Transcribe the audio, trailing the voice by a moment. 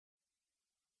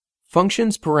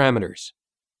Functions parameters.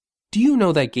 Do you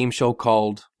know that game show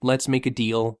called Let's Make a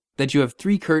Deal? That you have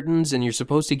 3 curtains and you're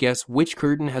supposed to guess which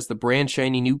curtain has the brand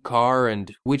shiny new car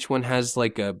and which one has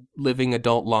like a living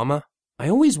adult llama? I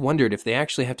always wondered if they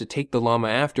actually have to take the llama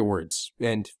afterwards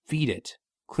and feed it,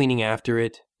 cleaning after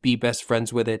it, be best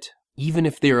friends with it, even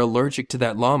if they're allergic to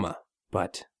that llama.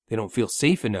 But they don't feel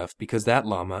safe enough because that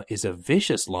llama is a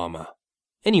vicious llama.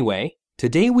 Anyway,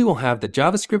 today we will have the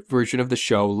JavaScript version of the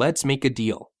show Let's Make a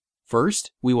Deal.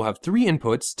 First, we will have 3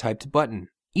 inputs typed button.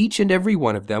 Each and every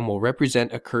one of them will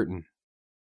represent a curtain.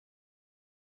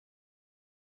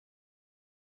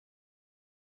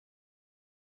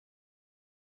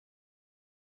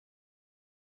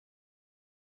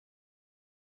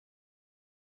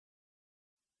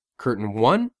 Curtain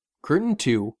 1, curtain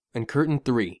 2, and curtain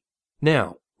 3.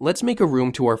 Now, let's make a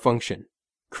room to our function.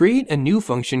 Create a new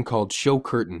function called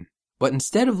showCurtain, but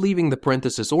instead of leaving the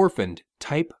parenthesis orphaned,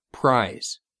 type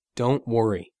prize. Don't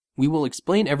worry, we will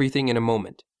explain everything in a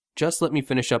moment. Just let me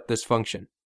finish up this function.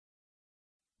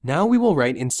 Now we will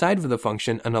write inside of the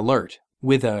function an alert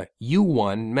with a "you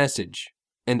won" message,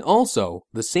 and also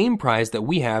the same prize that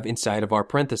we have inside of our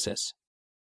parenthesis.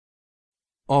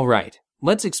 Alright,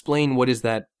 let's explain what is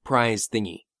that prize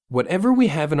thingy. Whatever we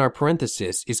have in our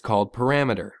parenthesis is called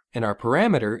parameter, and our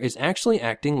parameter is actually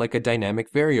acting like a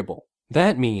dynamic variable.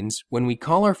 That means when we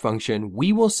call our function,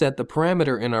 we will set the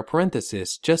parameter in our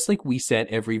parenthesis just like we set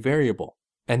every variable.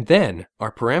 And then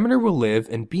our parameter will live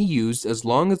and be used as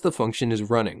long as the function is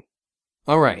running.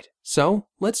 Alright, so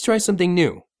let's try something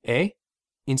new, eh?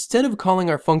 Instead of calling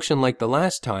our function like the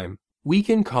last time, we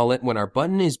can call it when our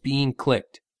button is being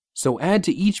clicked. So add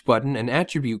to each button an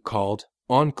attribute called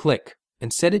onClick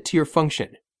and set it to your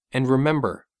function. And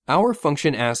remember, our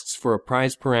function asks for a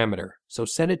prize parameter, so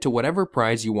set it to whatever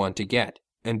prize you want to get.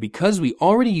 And because we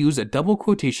already use a double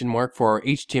quotation mark for our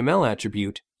HTML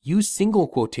attribute, use single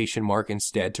quotation mark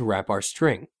instead to wrap our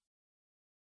string.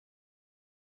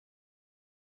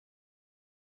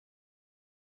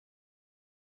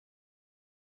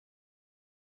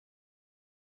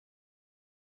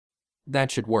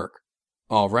 That should work.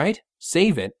 Alright,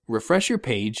 save it, refresh your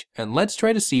page, and let's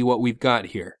try to see what we've got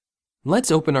here.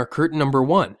 Let's open our curtain number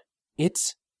 1.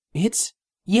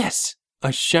 Yes,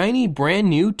 a shiny brand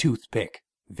new toothpick.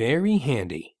 Very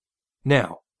handy.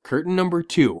 Now, curtain number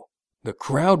 2. The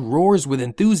crowd roars with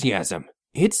enthusiasm.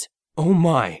 Oh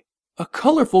my, a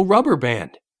colorful rubber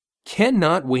band.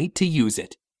 Cannot wait to use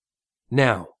it.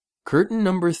 Now, curtain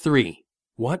number 3.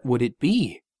 What would it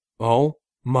be? Oh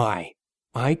my,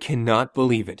 I cannot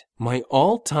believe it. My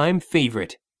all-time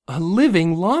favorite, a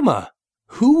living llama.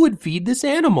 Who would feed this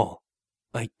animal?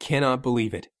 I cannot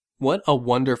believe it. What a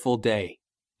wonderful day.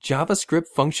 JavaScript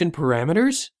function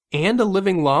parameters and a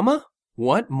living llama?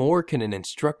 What more can an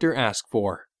instructor ask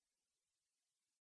for?